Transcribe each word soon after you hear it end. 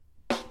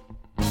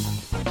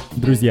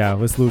Друзья,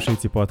 вы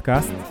слушаете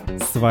подкаст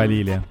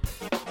 «Свалили».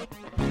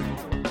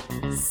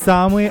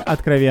 Самые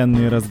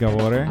откровенные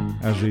разговоры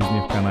о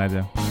жизни в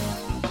Канаде.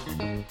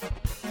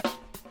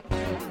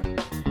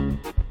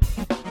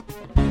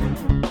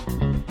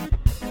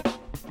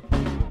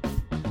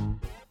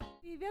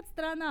 Привет,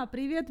 страна!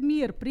 Привет,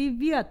 мир!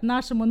 Привет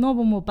нашему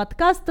новому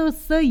подкасту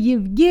с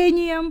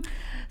Евгением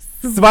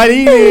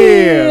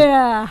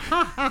 «Свалили!»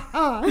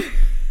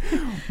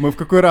 Мы в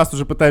какой раз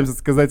уже пытаемся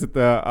сказать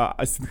это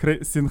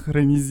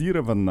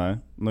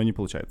синхронизированно, но не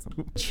получается.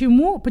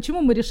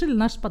 Почему мы решили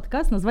наш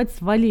подкаст назвать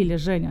 «Свалили»,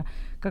 Женя?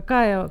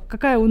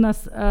 Какая у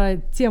нас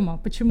тема?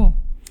 Почему?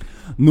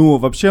 Ну,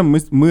 вообще,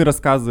 мы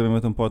рассказываем в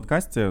этом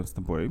подкасте с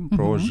тобой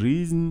про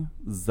жизнь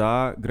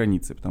за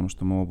границей, потому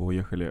что мы оба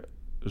уехали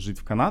жить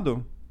в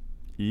Канаду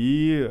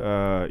и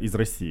из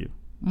России.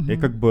 И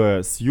как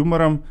бы с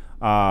юмором,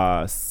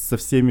 со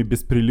всеми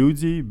без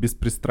прелюдий, без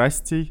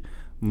пристрастий.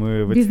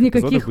 Мы в этих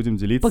эпизодах будем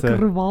делиться...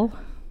 покрывал.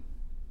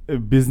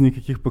 Без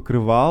никаких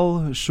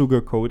покрывал,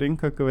 sugar-coating,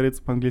 как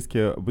говорится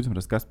по-английски. Будем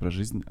рассказывать про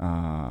жизнь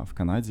в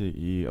Канаде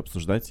и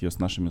обсуждать ее с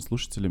нашими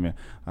слушателями.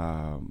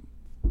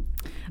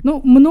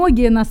 Ну,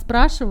 многие нас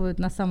спрашивают,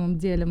 на самом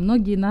деле,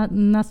 многие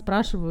нас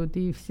спрашивают,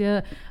 и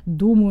все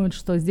думают,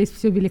 что здесь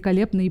все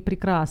великолепно и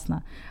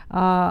прекрасно.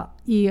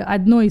 И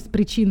одной из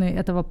причин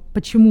этого,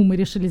 почему мы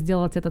решили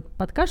сделать этот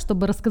подкаст,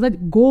 чтобы рассказать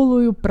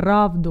голую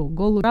правду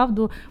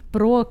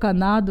про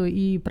Канаду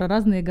и про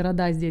разные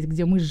города здесь,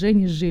 где мы с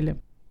Женей жили.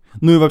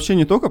 Ну и вообще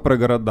не только про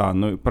города,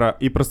 но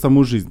и про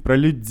саму жизнь, про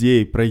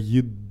людей, про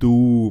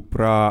еду,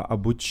 про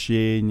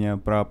обучение,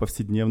 про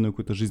повседневную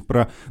какую-то жизнь,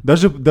 про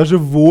даже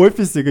в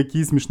офисе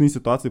какие смешные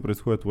ситуации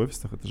происходят в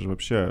офисах, это же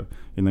вообще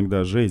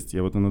иногда жесть.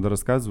 Я вот иногда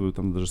рассказываю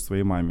там даже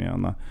своей маме,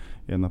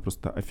 и она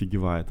просто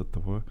офигевает от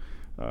того,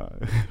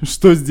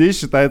 что здесь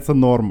считается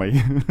нормой.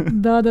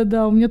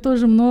 Да, у меня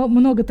тоже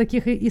много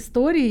таких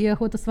историй, и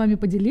охота с вами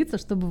поделиться,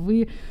 чтобы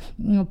вы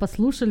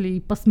послушали и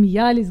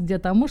посмеялись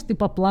где-то, а может и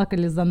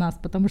поплакали за нас,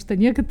 потому что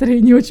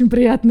некоторые не очень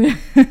приятные.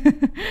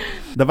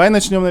 Давай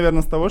начнем,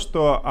 наверное, с того,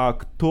 что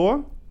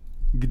кто,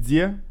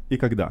 где и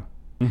когда.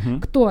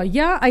 Кто?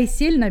 Я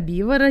Айсель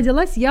Набиева,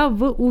 родилась я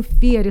в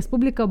Уфе,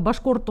 республика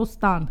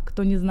Башкортостан,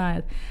 кто не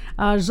знает.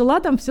 Жила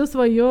там всю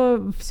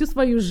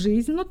свою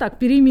жизнь, ну так,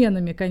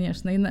 переменами,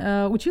 конечно. И,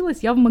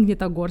 училась я в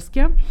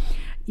Магнитогорске.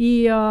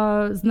 И,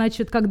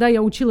 значит, когда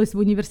я училась в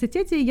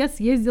университете, я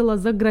съездила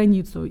за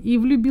границу и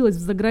влюбилась в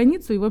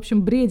заграницу, и, в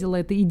общем, бредила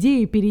этой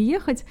идеей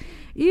переехать,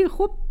 и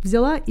хоп,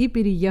 взяла и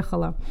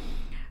переехала.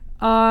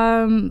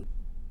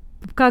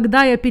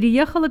 Когда я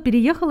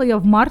переехала я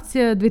в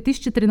марте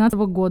 2013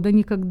 года,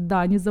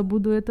 никогда не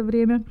забуду это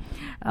время,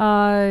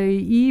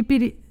 и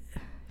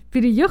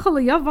переехала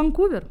я в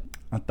Ванкувер.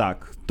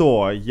 Так,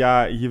 кто?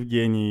 Я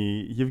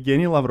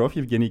Евгений Лавров,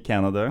 Евгений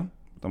Канада,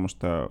 потому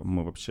что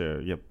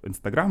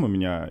Инстаграм, у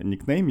меня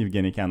никнейм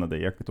Евгений Канада,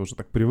 я как-то уже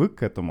так привык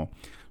к этому,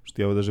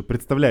 что я его даже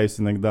представляюсь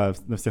иногда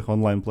на всех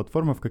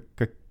онлайн-платформах,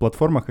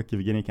 как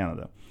Евгений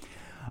Канада.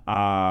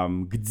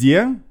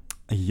 Где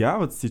я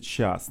вот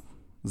сейчас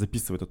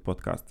записываю этот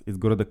подкаст из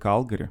города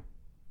Калгари.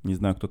 Не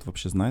знаю, кто-то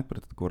вообще знает про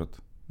этот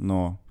город,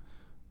 но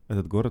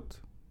этот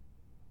город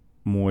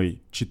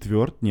мой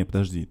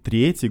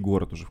третий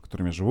город уже, в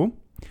котором я живу.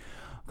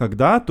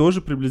 Когда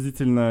тоже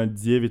приблизительно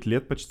 9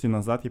 лет почти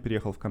назад я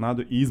переехал в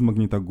Канаду из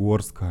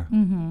Магнитогорска,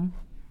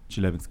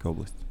 Челябинская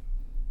область.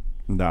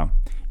 Да.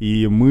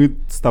 И мы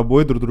с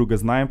тобой друг друга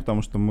знаем,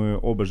 потому что мы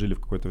оба жили в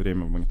какое-то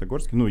время в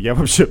Магнитогорске. Ну, я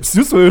вообще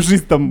всю свою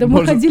жизнь там, да,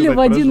 мы ходили в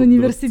один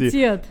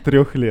университет.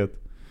 3 лет.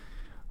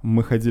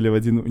 Мы ходили в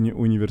один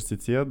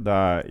университет,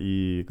 да,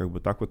 и как бы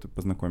так вот и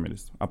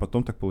познакомились. А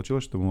потом так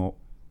получилось, что мы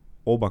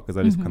оба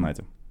оказались в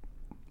Канаде.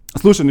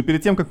 Слушай, ну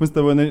перед тем, как мы с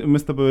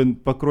тобой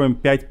покроем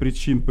 5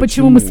 причин,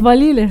 почему мы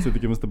свалили,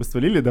 все-таки мы с тобой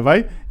свалили,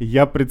 давай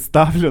я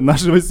представлю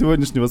нашего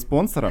сегодняшнего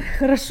спонсора.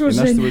 Хорошо, и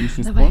Жень, наш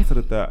сегодняшний спонсор —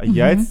 это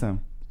яйца.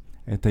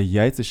 Это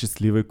яйца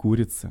счастливой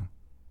курицы.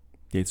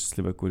 Яйца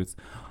счастливой курицы.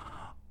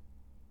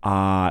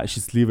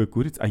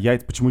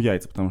 Яйца, почему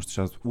яйца? Потому что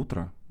сейчас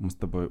утро, мы с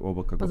тобой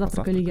оба как бы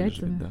позавтракали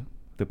яйцами. Да?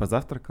 Ты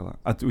позавтракала?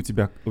 А у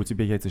тебя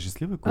яйца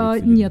счастливые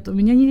курицы? Нет, у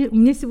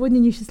меня сегодня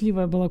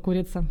несчастливая была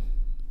курица.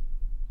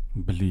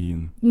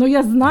 Блин. Но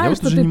я знаю,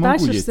 что ты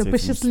тащишься по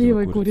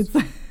счастливой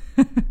курице.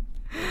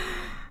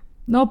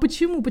 Ну а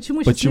почему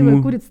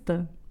счастливая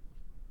курица-то?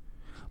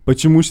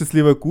 Почему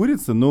счастливая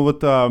курица? Ну вот,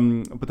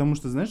 потому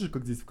что, знаешь же,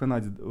 как здесь в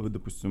Канаде,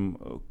 допустим,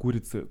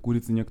 курицы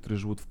некоторые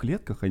живут в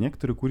клетках, а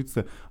некоторые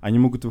курицы, они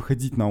могут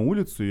выходить на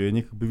улицу, и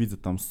они как бы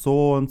видят там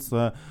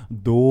солнце,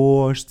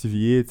 дождь,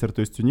 ветер, то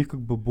есть у них как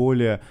бы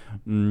более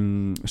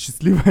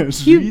счастливая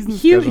жизнь,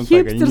 скажем так.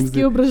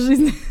 Хипстерский образ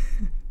жизни.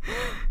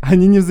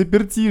 Они не в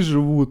заперти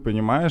живут,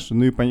 понимаешь?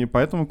 Ну и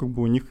поэтому как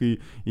бы у них и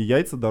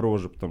яйца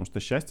дороже, потому что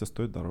счастье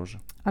стоит дороже.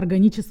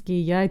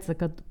 Органические яйца,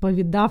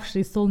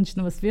 повидавшие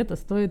солнечного света,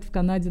 стоят в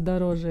Канаде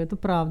дороже. Это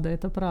правда,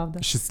 это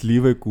правда.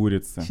 Счастливые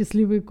курицы.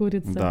 Счастливые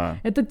курицы. Да.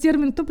 Этот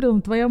термин кто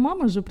придумал? Твоя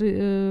мама же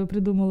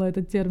придумала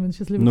этот термин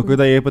счастливые Но курицы.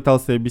 когда я ей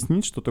пытался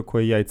объяснить, что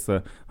такое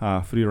яйца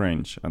free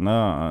range,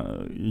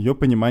 ее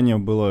понимание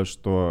было,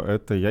 что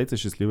это яйца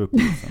счастливой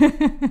курицы.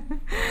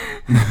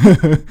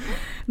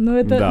 Но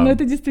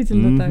это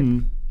действительно так.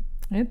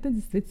 Это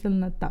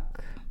действительно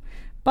так.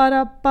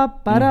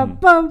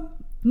 Пара-па-пара-пам.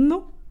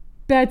 Ну,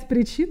 5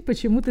 причин,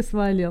 почему ты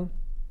свалил.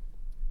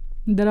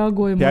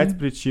 Дорогой мой. 5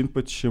 причин,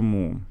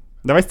 почему.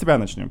 Давай с тебя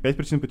начнем. 5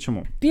 причин,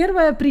 почему.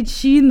 Первая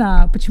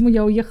причина, почему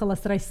я уехала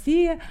с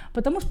России,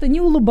 потому что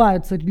не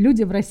улыбаются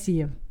люди в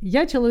России.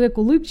 Я человек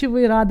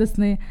улыбчивый,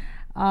 радостный,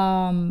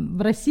 а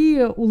в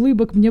России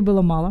улыбок мне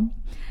было мало.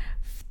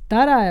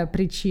 Вторая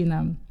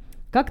причина.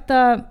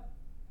 Как-то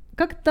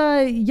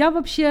я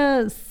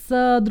вообще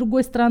с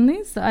другой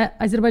страны, с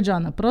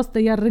Азербайджана, просто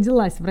я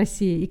родилась в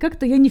России, и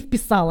как-то я не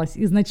вписалась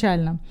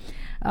изначально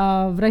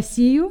в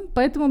Россию,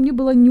 поэтому мне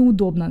было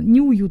неудобно,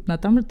 неуютно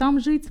там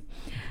жить.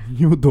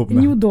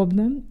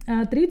 Неудобно.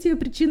 Третья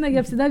причина,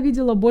 я всегда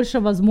видела больше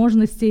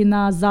возможностей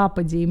на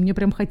Западе, и мне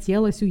прям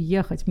хотелось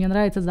уехать, мне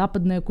нравится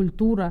западная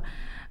культура,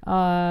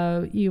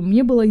 и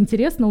мне было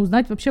интересно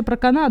узнать вообще про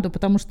Канаду,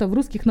 потому что в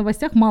русских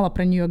новостях мало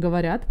про нее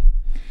говорят.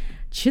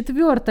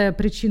 Четвертая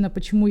причина,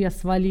 почему я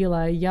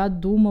свалила, я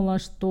думала,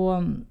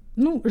 что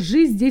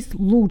жизнь здесь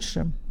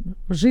лучше.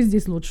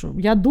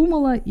 Я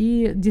думала,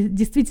 и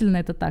действительно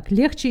это так,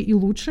 легче и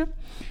лучше.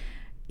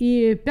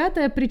 И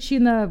пятая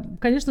причина,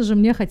 конечно же,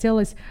 мне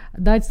хотелось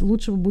дать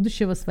лучшего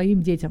будущего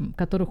своим детям,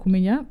 которых у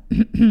меня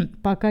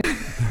пока...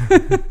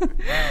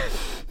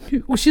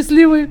 У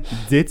счастливой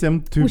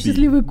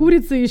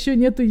курицы еще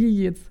нету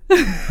яиц.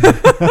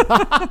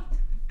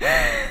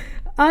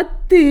 А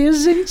ты,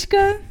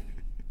 Женечка?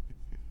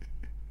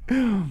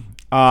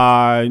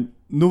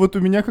 Вот у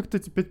меня как-то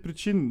эти 5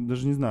 причин,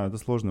 даже не знаю, это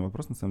сложный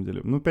вопрос на самом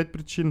деле. 5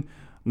 причин,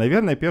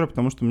 наверное, первое,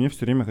 потому что мне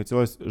все время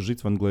хотелось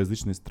жить в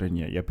англоязычной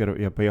стране. Я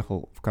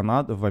поехал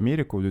в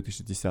Америку в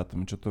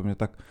 2010-м, что-то мне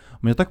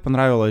так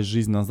понравилась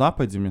жизнь на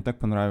Западе, мне так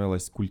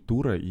понравилась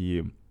культура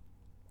и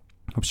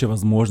вообще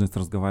возможность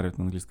разговаривать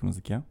на английском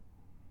языке,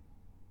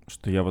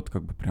 что я вот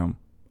как бы прям,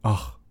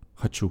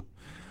 хочу.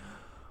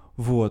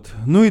 Вот.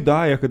 Ну и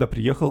да, я когда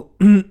приехал,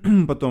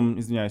 потом,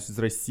 извиняюсь, из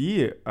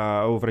России,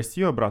 в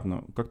Россию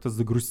обратно, как-то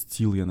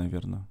загрустил я,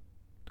 наверное.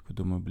 Такой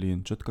думаю,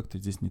 что-то как-то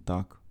здесь не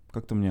так.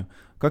 Как-то мне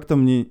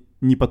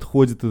не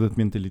подходит этот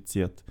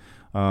менталитет.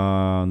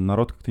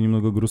 Народ как-то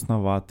немного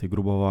грустноватый,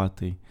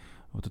 грубоватый.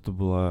 Вот это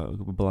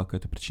была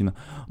какая-то причина.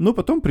 Но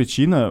потом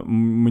причина,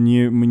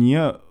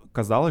 мне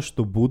казалось,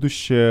 что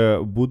будущее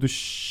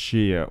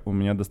у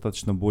меня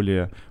достаточно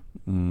более...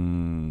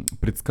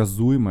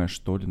 предсказуемое,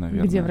 что ли,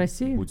 наверное. Где, в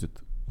России? Будет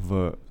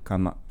в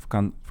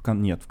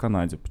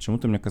Канаде.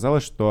 Почему-то мне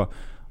казалось, что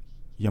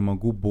я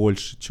могу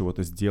больше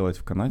чего-то сделать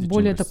в Канаде,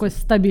 более чем в России. Такое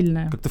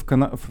стабильное. Как-то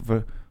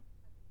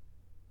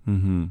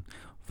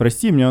в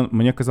России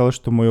мне казалось,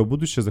 что мое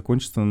будущее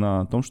закончится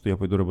на том, что я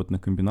пойду работать на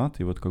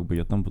комбинат, и вот как бы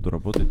я там буду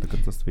работать до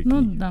конца своей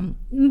книги. Да,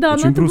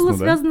 очень но это грустно, было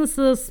связано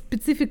со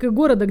спецификой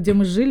города, где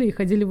мы жили и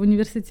ходили в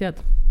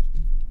университет.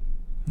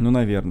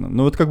 Наверное.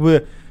 Вот как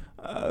бы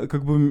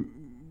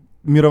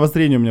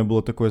мировоззрение у меня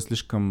было такое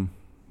слишком,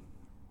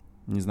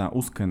 не знаю,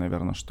 узкое,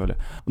 наверное, что ли.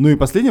 И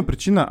последняя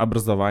причина —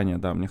 образование,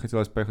 да. Мне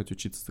хотелось поехать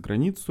учиться за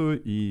границу,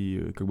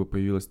 и как бы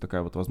появилась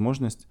такая вот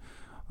возможность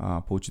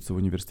поучиться в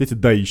университете,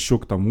 да, еще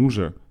к тому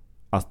же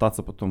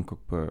остаться потом как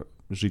бы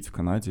жить в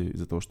Канаде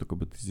из-за того, что как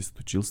бы ты здесь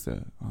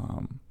отучился.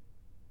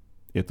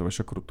 И это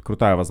вообще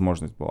крутая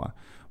возможность была.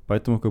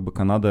 Поэтому как бы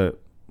Канада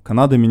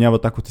меня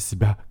вот так вот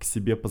к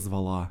себе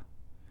позвала.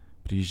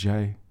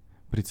 Приезжай,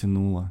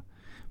 притянула.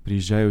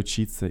 Приезжай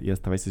учиться и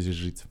оставайся здесь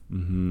жить.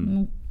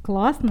 Угу.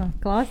 Классно.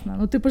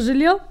 Ты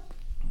пожалел?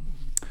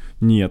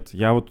 Нет,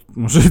 я вот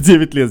уже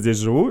 9 лет здесь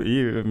живу,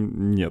 и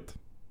нет.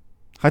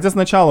 Хотя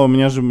сначала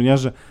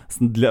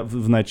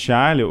в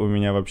начале у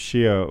меня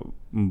вообще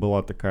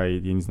была такая,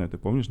 я не знаю, ты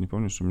помнишь, не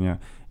помнишь, у меня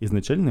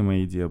изначальная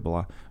моя идея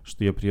была,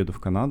 что я приеду в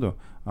Канаду,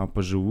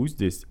 поживу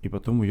здесь, и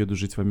потом уеду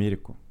жить в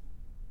Америку.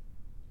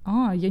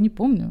 Я не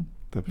помню.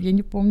 Я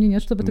не помню,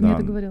 нет, чтобы ты мне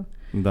это говорил.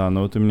 Да,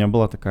 но вот у меня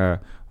была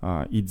такая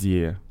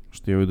идея,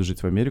 что я уеду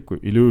жить в Америку.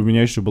 Или у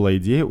меня еще была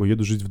идея,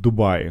 уеду жить в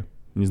Дубае.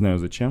 Не знаю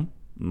зачем,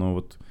 но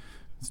вот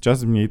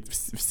сейчас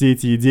все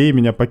эти идеи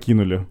меня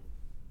покинули.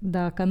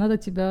 Да, Канада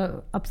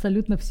тебя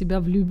абсолютно в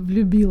себя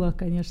влюбила,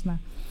 конечно.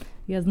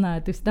 Я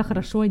знаю, ты всегда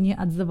хорошо о ней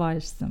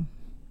отзываешься.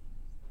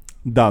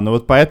 Да, но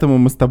вот поэтому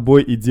мы с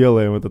тобой и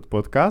делаем этот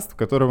подкаст, в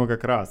котором мы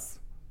как раз...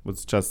 Вот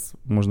сейчас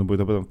можно будет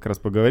об этом как раз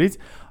поговорить,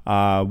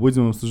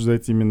 будем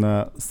обсуждать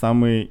именно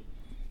самые,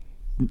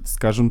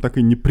 скажем так,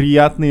 и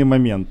неприятные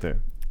моменты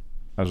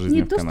о жизни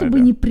не в то Канаде. чтобы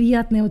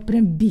неприятные, вот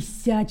прям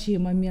бесячие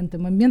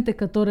моменты,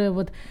 которые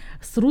вот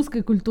с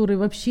русской культурой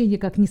вообще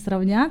никак не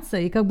сравнятся,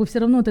 и как бы все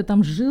равно ты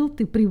там жил,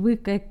 ты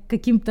привык к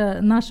каким-то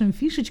нашим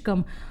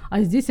фишечкам,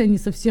 а здесь они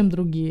совсем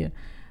другие.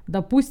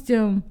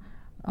 Допустим,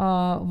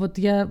 вот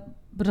я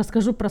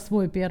расскажу про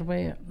свой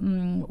первый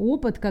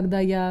опыт, когда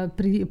я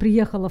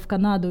приехала в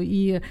Канаду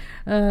и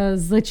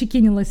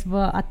зачекинилась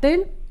в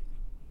отель.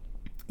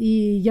 И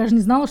я же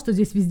не знала, что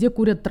здесь везде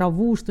курят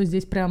траву, что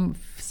здесь прям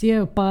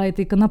все по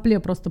этой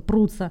конопле просто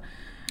прутся.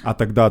 А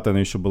тогда-то она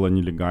еще была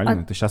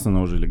нелегальная, сейчас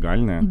она уже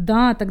легальная.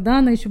 Да, тогда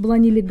она еще была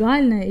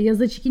нелегальная, и я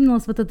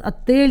зачекинилась в этот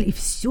отель, и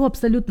все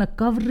абсолютно,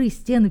 ковры,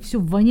 стены,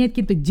 все воняет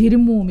каким-то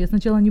дерьмом. Я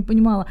сначала не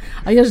понимала,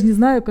 а я же не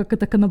знаю, как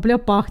эта конопля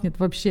пахнет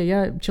вообще.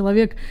 Я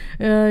человек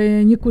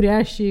не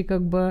курящий,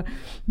 как бы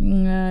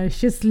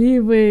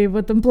счастливый в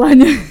этом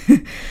плане.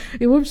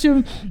 И, в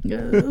общем,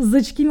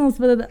 зачекинилась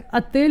в этот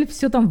отель,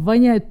 все там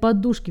воняет,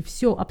 подушки,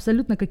 все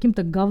абсолютно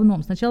каким-то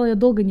говном. Сначала я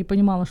долго не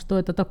понимала, что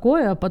это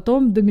такое, а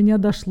потом до меня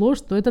дошло,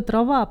 что это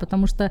трава,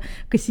 потому что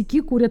косяки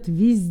курят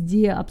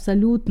везде,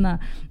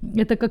 абсолютно.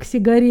 Это как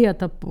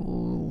сигарета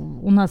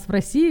у нас в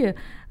России.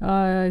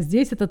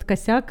 Здесь этот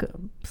косяк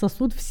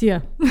сосут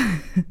все.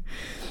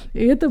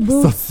 И это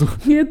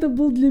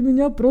был для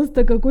меня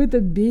просто какой-то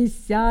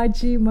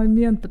бесячий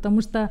момент,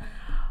 потому что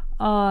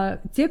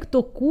те,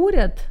 кто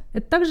курят,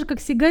 это так же,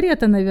 как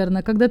сигарета,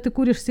 наверное. Когда ты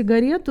куришь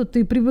сигарету,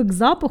 ты привык к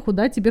запаху,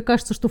 да, тебе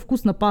кажется, что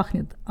вкусно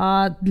пахнет.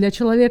 А для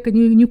человека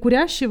не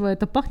курящего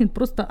это пахнет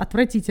просто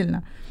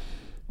отвратительно.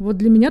 Вот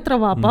для меня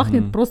трава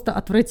пахнет просто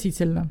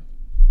отвратительно.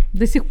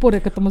 До сих пор я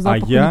к этому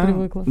запаху не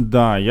привыкла.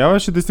 Да, я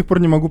вообще до сих пор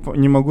не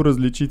могу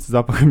различить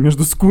запах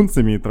между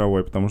скунсами и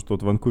травой, потому что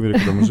вот в Ванкувере,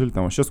 когда мы жили,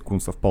 там вообще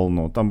скунсов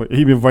полно. Там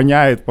ими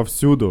воняет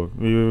повсюду.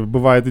 И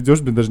бывает,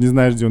 идешь, даже не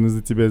знаешь, где он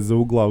из-за тебя из-за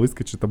угла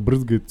выскочит,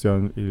 обрызгает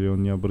тебя или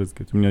он не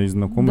обрызгает. У меня есть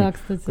знакомый,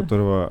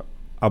 которого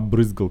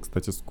обрызгал,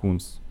 кстати,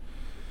 скунс.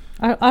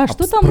 А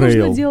что там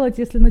нужно делать,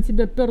 если на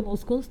тебя пернул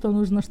скунс, то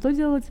нужно что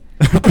делать?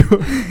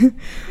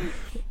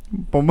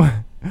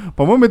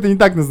 По-моему, это не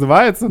так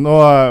называется,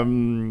 но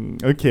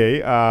окей,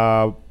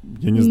 я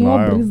не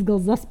знаю. Брызгал,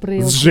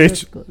 заспрейл.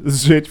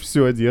 Сжечь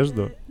всю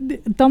одежду.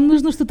 Там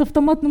нужно что-то в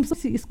томатном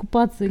соусе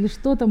искупаться, или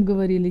что там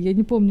говорили, я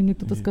не помню, мне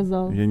кто-то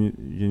сказал. Я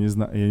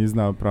не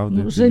знаю,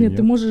 правда. Женя,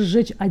 ты можешь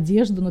сжечь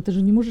одежду, но ты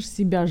же не можешь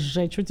себя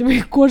сжечь, у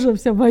тебя кожа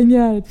вся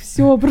воняет,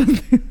 все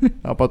просто.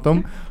 А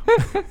потом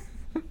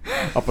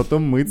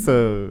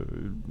мыться,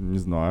 не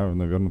знаю,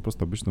 наверное,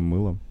 просто обычным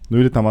мылом. Ну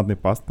или томатной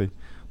пастой.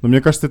 Но мне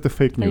кажется, это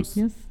фейк-ньюс.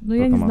 Ну,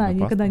 я не знаю,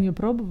 никогда не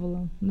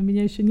пробовала. Но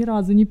меня еще ни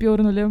разу не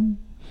пернули.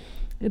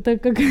 Это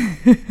как...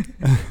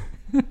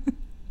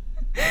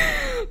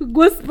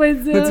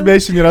 Господи. На тебя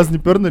еще ни разу не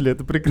пернули,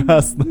 это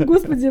прекрасно.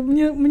 Господи,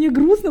 мне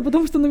грустно,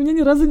 потому что на меня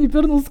ни разу не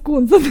пернул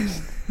скунс.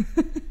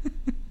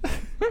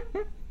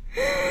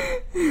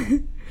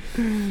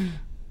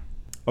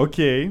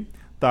 Окей.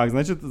 Так,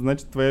 значит,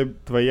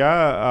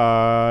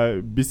 твоя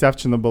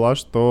бесявчина была,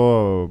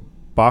 что...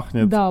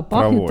 Пахнет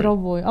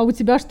травой. А у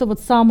тебя что вот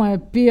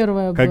самое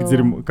первое как было?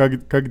 Дерьмо,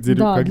 как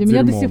дерьмо. Да, для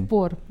меня до сих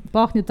пор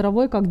пахнет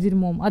травой, как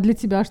дерьмом. А для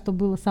тебя что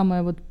было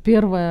самое вот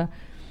первое?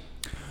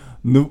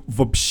 Ну,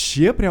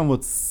 вообще, прям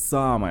вот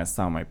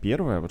самое-самое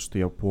первое, вот что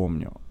я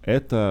помню,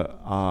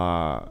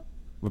 это...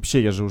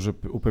 Вообще, я же уже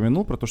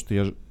упомянул про то, что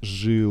я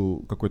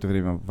жил какое-то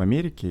время в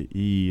Америке,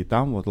 и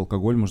там вот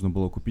алкоголь можно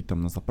было купить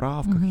там на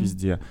заправках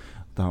везде,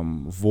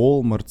 там в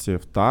Walmart,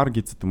 в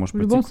Таргете ты можешь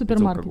пойти купить алкоголь. В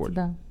любом супермаркете,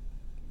 да.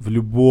 В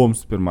любом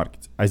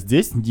супермаркете. А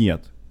здесь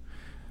нет.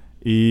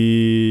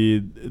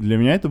 И для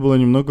меня это было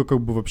немного как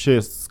бы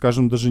вообще,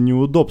 скажем, даже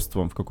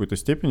неудобством в какой-то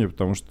степени,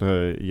 потому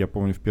что я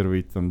помню, в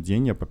первый там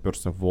день я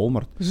попёрся в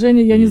Walmart.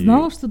 Женя, я не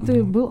знала, что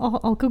ты был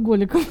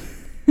алкоголиком.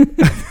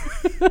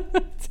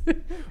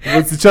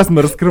 Вот сейчас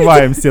мы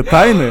раскрываем все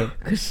тайны.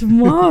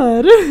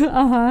 Кошмар.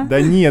 Ага.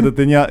 Да нет,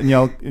 это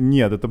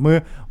нет, это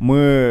мы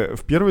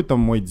в первый там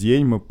мой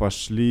день мы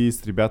пошли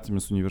с ребятами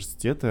с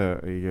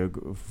университета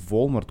в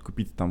Walmart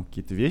купить там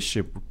какие-то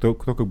вещи. Кто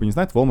как бы не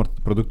знает, Walmart —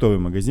 это продуктовый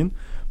магазин,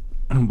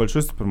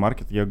 большой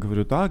супермаркет. Я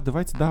говорю, так,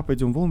 давайте, да,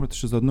 пойдем в Walmart,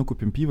 еще заодно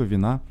купим пиво,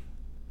 вина.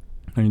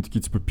 Они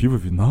такие, типа, пиво,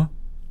 вина?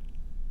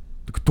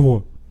 Ты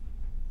кто?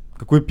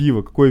 Какое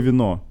пиво, какое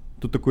вино?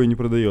 Тут такое не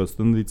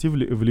продается. Надо идти в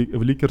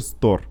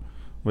ликер-стор,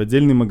 в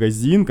отдельный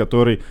магазин,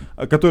 который,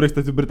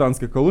 кстати, в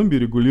Британской Колумбии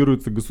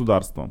регулируется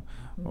государством.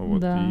 Вот.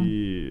 Да.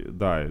 И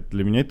да,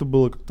 для меня это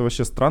было как-то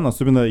вообще странно.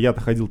 Особенно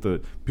я-то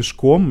ходил-то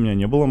пешком, у меня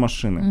не было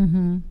машины.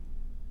 Угу.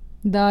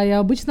 Да, и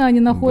обычно они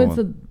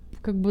находятся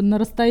как бы на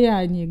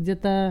расстоянии,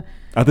 где-то...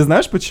 А ты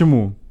знаешь,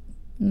 почему?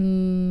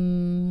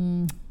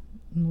 Ну,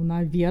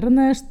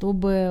 наверное,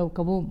 чтобы у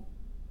кого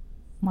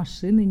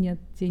машины нет,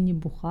 те не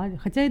бухали.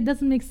 Хотя it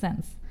doesn't make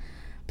sense.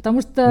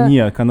 Потому что...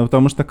 Нет,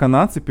 потому что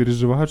канадцы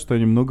переживают, что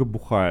они много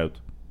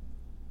бухают.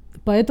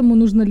 Поэтому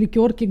нужно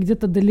ликерки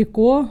где-то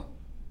далеко.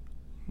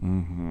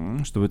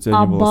 Угу, чтобы у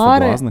тебя не было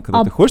соблазна.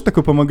 Когда ты ходишь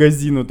такой по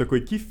магазину, такой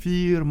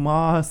кефир,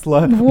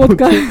 масло,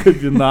 бутылка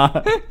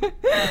вина.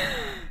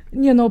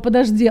 Не, ну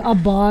подожди, а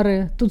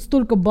бары? Тут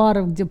столько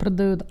баров, где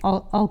продают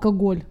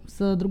алкоголь.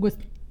 С другой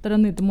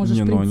стороны, ты можешь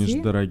прийти. Не, ну они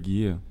же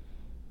дорогие.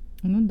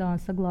 Ну да,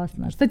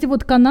 согласна. Кстати,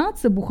 вот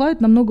канадцы бухают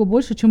намного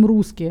больше, чем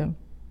русские.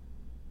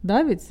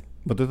 Да ведь?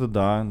 Вот это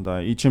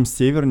да. И чем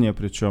севернее,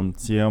 причем,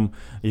 тем...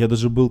 Я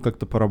даже был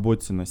как-то по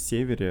работе на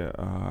севере,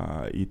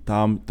 и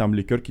там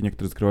ликерки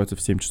некоторые закрываются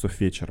в 7 часов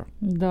вечера.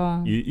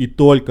 Да. И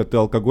только ты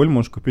алкоголь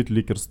можешь купить в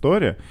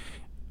ликер-сторе,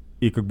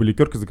 и как бы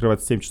ликерка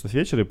закрывается в 7 часов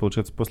вечера, и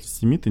получается после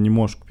 7 ты не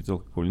можешь купить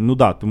алкоголь. Ну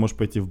да, ты можешь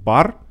пойти в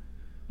бар,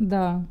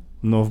 да.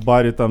 Но в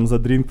баре там за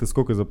дринк ты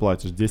сколько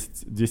заплатишь?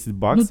 10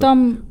 баксов? Ну,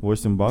 там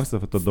 8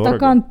 баксов, это дорого.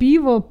 Стакан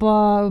пива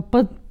по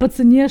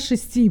цене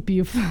 6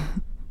 пив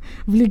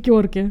в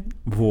ликерке.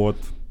 Вот,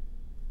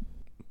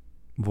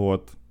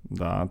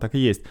 да, так и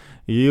есть.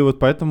 И вот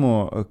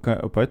поэтому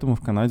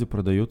в Канаде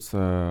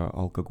продается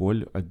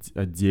алкоголь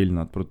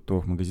отдельно от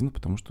продуктовых магазинов,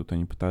 потому что вот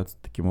они пытаются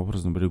таким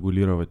образом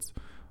регулировать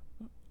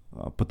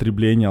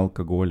потребление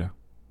алкоголя.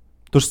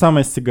 То же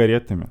самое с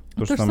сигаретами.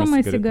 То же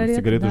самое с сигаретами.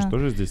 Сигареты да. же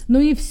тоже здесь. Ну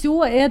и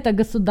все это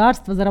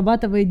государство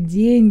зарабатывает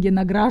деньги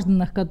на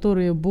гражданах,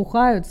 которые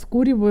бухают,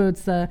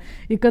 скуриваются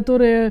и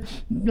которые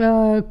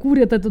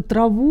курят эту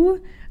траву,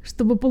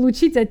 чтобы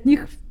получить от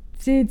них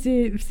все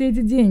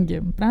эти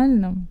деньги.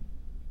 Правильно?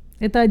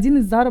 Это один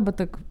из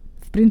заработок,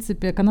 в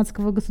принципе,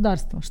 канадского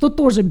государства, что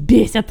тоже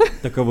бесит.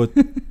 Так вот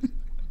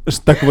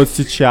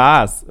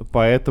сейчас,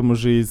 поэтому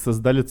же и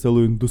создали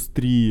целую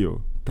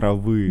индустрию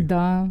травы,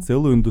 да.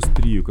 Целую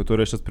индустрию,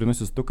 которая сейчас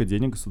приносит столько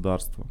денег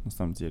государству, на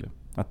самом деле.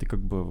 А ты как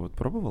бы вот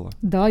пробовала?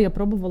 Да, я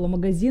пробовала.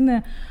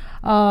 Магазины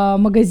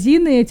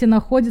эти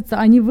находятся,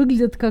 они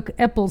выглядят как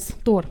Apple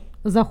Store.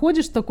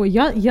 Заходишь такой,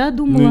 я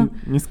думала...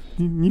 Ну,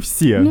 не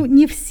все. Ну,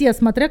 не все,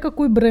 смотря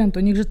какой бренд. У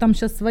них же там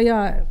сейчас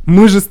своя...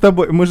 Мы же с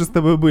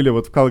тобой были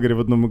вот в Калгари в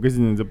одном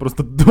магазине, где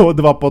просто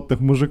два потных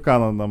мужика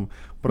нам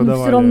продавали.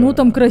 Ну, все равно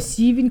там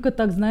красивенько,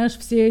 так, знаешь,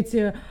 все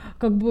эти,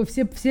 как бы,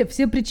 все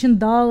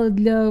причиндалы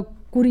для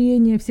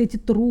курения, все эти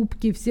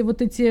трубки, все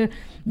вот эти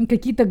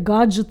какие-то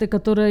гаджеты,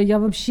 которые я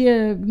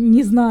вообще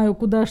не знаю,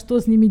 что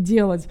с ними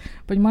делать,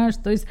 понимаешь?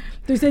 То есть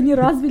они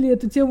развили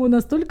эту тему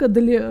настолько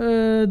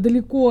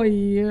далеко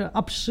и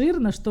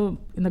обширно, что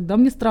иногда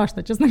мне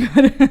страшно, честно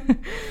говоря.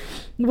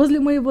 Возле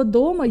моего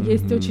дома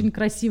есть очень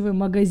красивый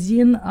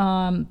магазин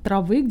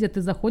травы, где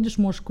ты заходишь,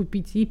 можешь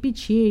купить и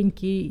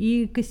печеньки,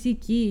 и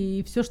косяки,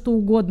 и все что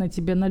угодно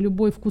тебе на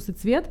любой вкус и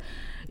цвет.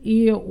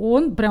 И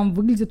он прям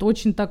выглядит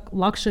очень так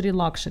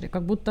лакшери,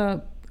 как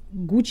будто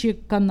Гуччи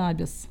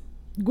каннабис.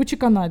 Гуччи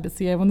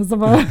каннабис, я его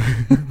называю.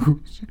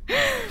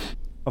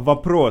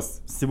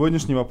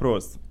 Сегодняшний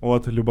вопрос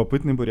от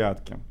любопытной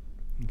бурятки.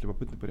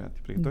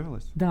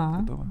 Приготовилась? Да.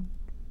 Готова?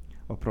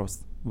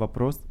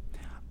 Вопрос.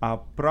 А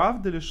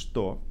правда ли,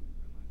 что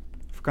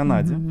в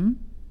Канаде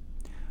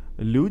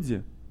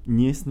люди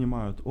не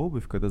снимают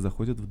обувь, когда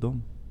заходят в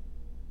дом?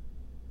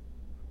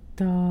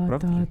 Да.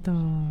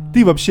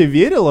 Ты вообще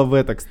верила в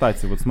это,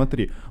 кстати? Вот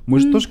смотри, мы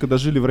же тоже, когда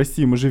жили в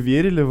России, мы же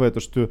верили в это,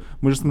 что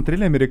мы же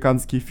смотрели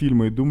американские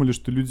фильмы и думали,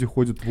 что люди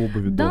ходят в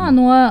обуви дома. Да,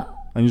 но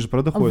они же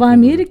правда ходят в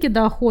Америке,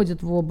 да,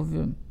 ходят в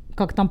обуви,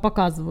 как там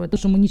показывают. Потому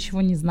что мы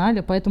ничего не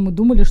знали, поэтому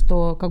думали,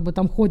 что как бы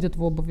там ходят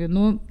в обуви.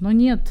 Но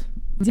нет.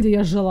 Где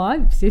я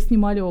жила, все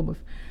снимали обувь.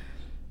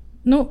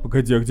 Ну,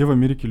 погоди, а где в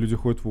Америке люди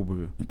ходят в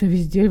обуви? Да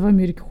везде в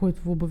Америке ходят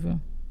в обуви.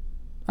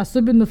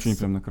 Особенно что, они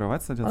прям на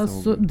кровать садятся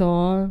в обуви?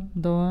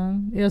 Да.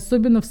 И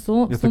особенно в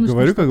солнечных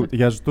штатах. Я так говорю,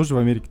 я же тоже в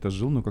Америке-то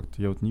жил, но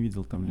как-то я вот не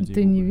видел там людей.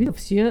 Ты не видел?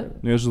 Все...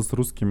 Ну, я жил с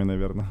русскими,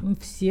 наверное.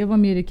 Все в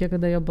Америке,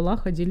 когда я была,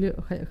 ходили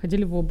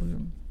в обуви.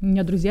 У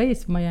меня друзья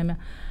есть в Майами,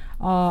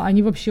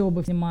 они вообще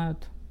обувь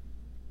снимают.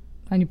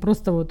 Они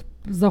просто вот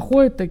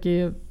заходят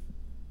такие...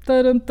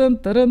 Тарантан,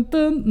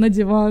 на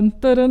диван,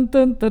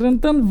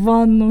 тарантан, в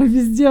ванну,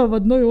 везде в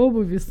одной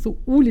обуви, с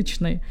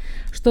уличной,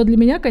 что для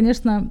меня,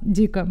 конечно,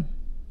 дико.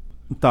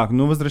 Так,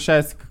 ну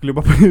возвращаясь к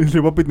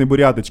любопытной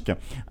буряточке,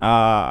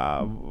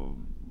 в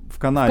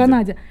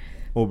Канаде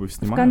обувь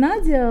снимают? В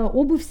Канаде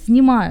обувь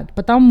снимают,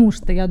 потому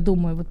что, я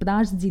думаю, вот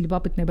подожди,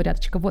 любопытная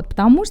буряточка, вот,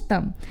 потому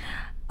что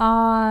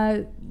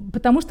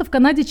в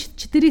Канаде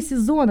 4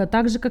 сезона,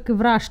 так же, как и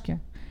в Рашке.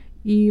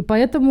 И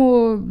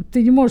поэтому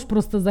ты не можешь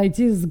просто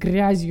зайти с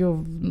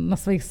грязью на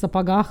своих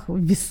сапогах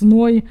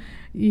весной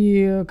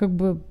и как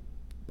бы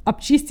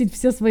обчистить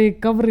все свои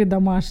ковры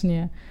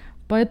домашние.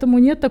 Поэтому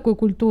нет такой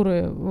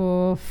культуры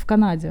в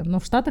Канаде, но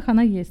в Штатах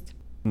она есть.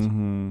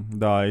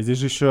 Да, и здесь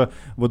же еще,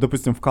 вот,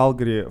 допустим, в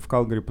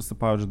Калгари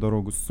посыпают же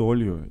дорогу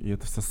солью, и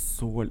это вся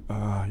соль,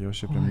 я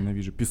вообще прям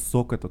ненавижу.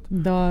 Песок этот.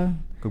 Да.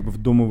 Как бы в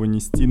дом его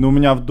нести. Но у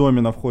меня в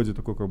доме на входе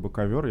такой как бы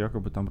ковер, я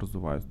как бы там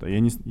разуваюсь. Да.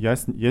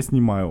 Я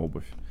снимаю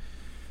обувь.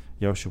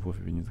 Я вообще в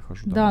обуви не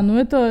захожу. Да, но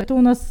это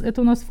у нас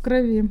в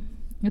крови.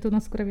 Это у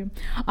нас в крови.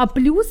 А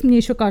плюс, мне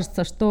еще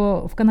кажется,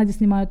 что в Канаде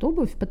снимают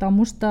обувь,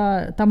 потому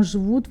что там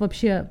живут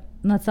вообще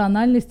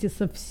национальности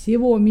со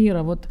всего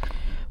мира. Вот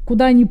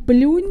куда ни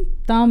плюнь,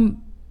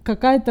 там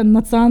какая-то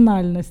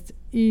национальность.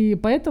 И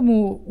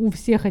поэтому у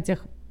всех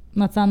этих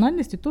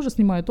национальностей тоже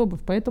снимают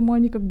обувь, поэтому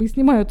они как бы и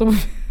снимают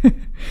обувь.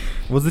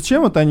 Вот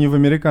зачем вот они в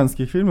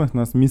американских фильмах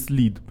нас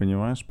мислид,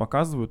 понимаешь,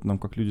 показывают нам,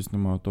 как люди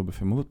снимают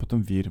обувь, и мы вот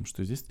потом верим,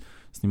 что здесь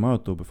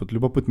снимают обувь. Вот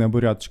любопытная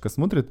буряточка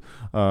смотрит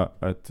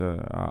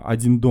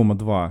 «Один дома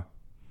 2»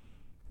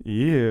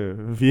 и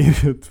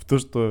верит в то,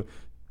 что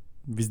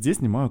везде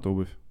снимают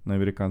обувь на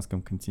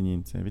американском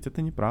континенте. Ведь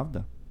это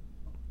неправда.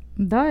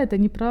 Да, это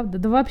неправда.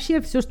 Да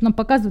вообще все, что нам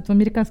показывают в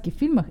американских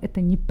фильмах,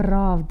 это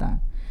неправда.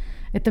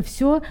 Это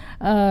все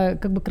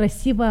как бы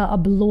красивая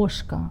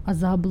обложка, а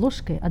за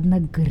обложкой одна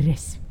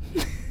грязь.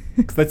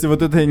 Кстати,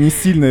 вот это не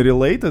сильно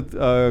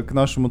related к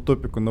нашему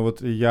топику, но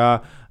вот у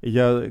меня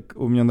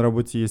на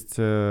работе есть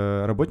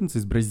работница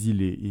из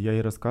Бразилии, и я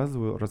ей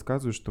рассказываю,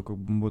 что как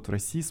бы мы вот в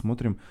России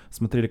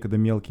смотрели, когда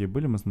мелкие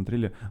были, мы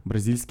смотрели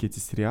бразильские эти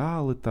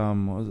сериалы,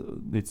 там,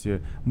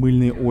 эти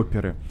мыльные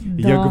оперы. Да.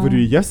 И я говорю,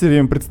 я все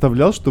время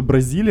представлял, что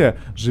Бразилия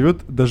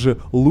живет даже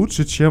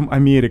лучше, чем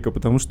Америка,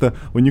 потому что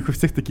у них у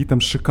всех такие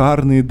там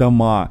шикарные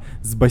дома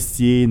с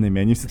бассейнами,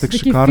 они все так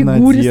шикарно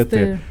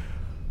одеты.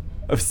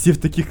 Все в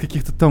таких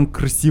каких-то там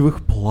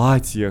красивых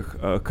платьях,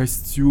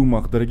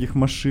 костюмах, дорогих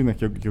машинах.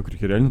 Я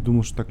реально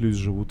думал, что так люди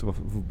живут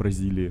в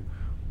Бразилии.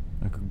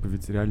 А как бы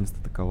ведь реальность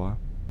такова.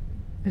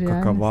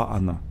 Какова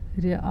она?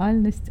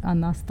 Реальность,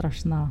 она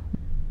страшна.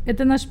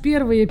 Это наш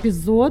первый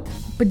эпизод.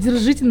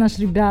 Поддержите нас,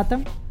 ребята.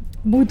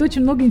 Будет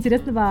очень много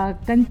интересного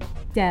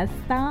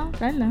контекста.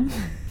 Правильно?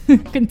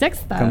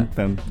 Контекста.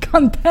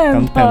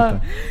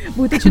 Контента.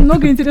 Будет очень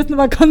много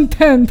интересного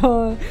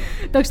контента.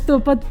 Так что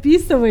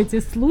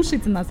подписывайтесь,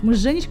 слушайте нас. Мы с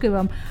Женечкой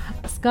вам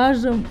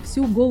скажем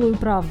всю голую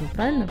правду,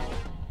 правильно?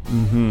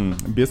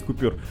 Без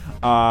купюр.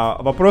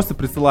 Вопросы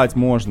присылать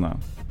можно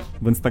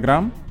в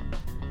Инстаграм.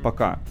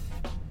 Пока.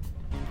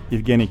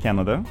 Евгений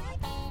Canada.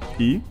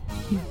 И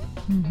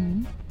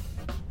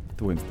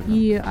твой Инстаграм.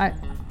 И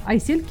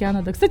Айсель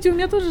Canada. Кстати, у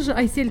меня тоже же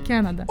Айсель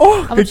Canada.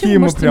 О, какие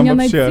мы прям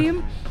вообще...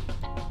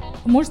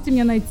 Можете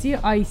меня найти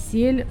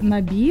Айсель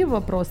Набиева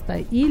просто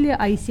или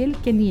Айсель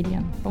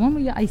Canadian. По-моему,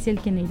 я Айсель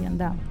Canadian,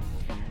 да.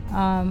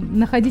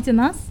 Находите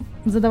нас,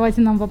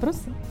 задавайте нам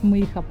вопросы, мы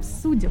их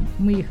обсудим,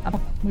 мы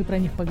про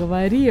них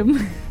поговорим.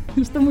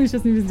 Что мы еще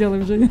с ними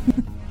сделаем, Женя?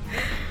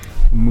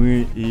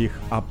 Мы их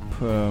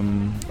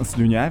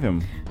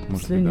слюнявим.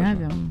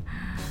 Слюнявим.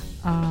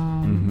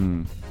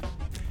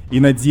 И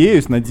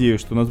надеюсь,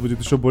 что у нас будет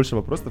еще больше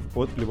вопросов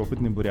от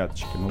любопытной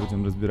буряточки. Мы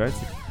будем разбирать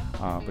их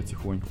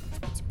потихоньку,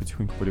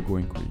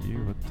 полегоньку. И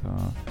вот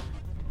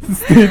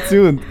stay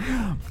tuned.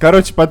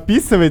 Короче,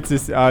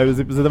 подписывайтесь,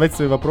 задавайте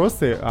свои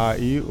вопросы,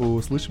 и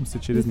услышимся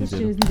через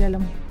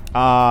неделю.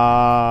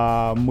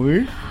 А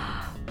мы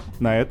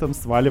на этом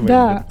сваливаем.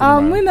 Да,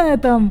 мы на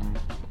этом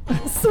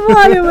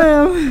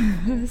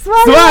сваливаем!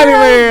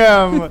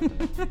 Сваливаем!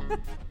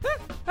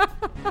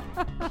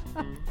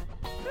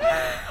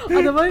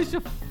 А давай еще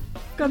в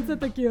конце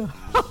такие.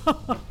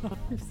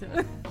 И все.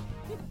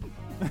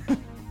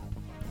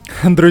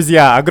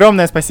 Друзья,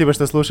 огромное спасибо,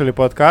 что слушали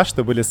подкаст,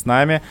 что были с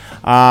нами.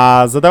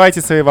 Задавайте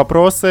свои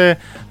вопросы.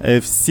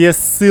 Все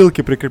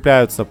ссылки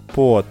прикрепляются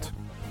под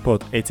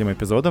этим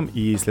эпизодом.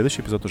 И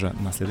следующий эпизод уже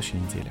на следующей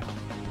неделе.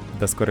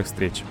 До скорых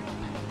встреч.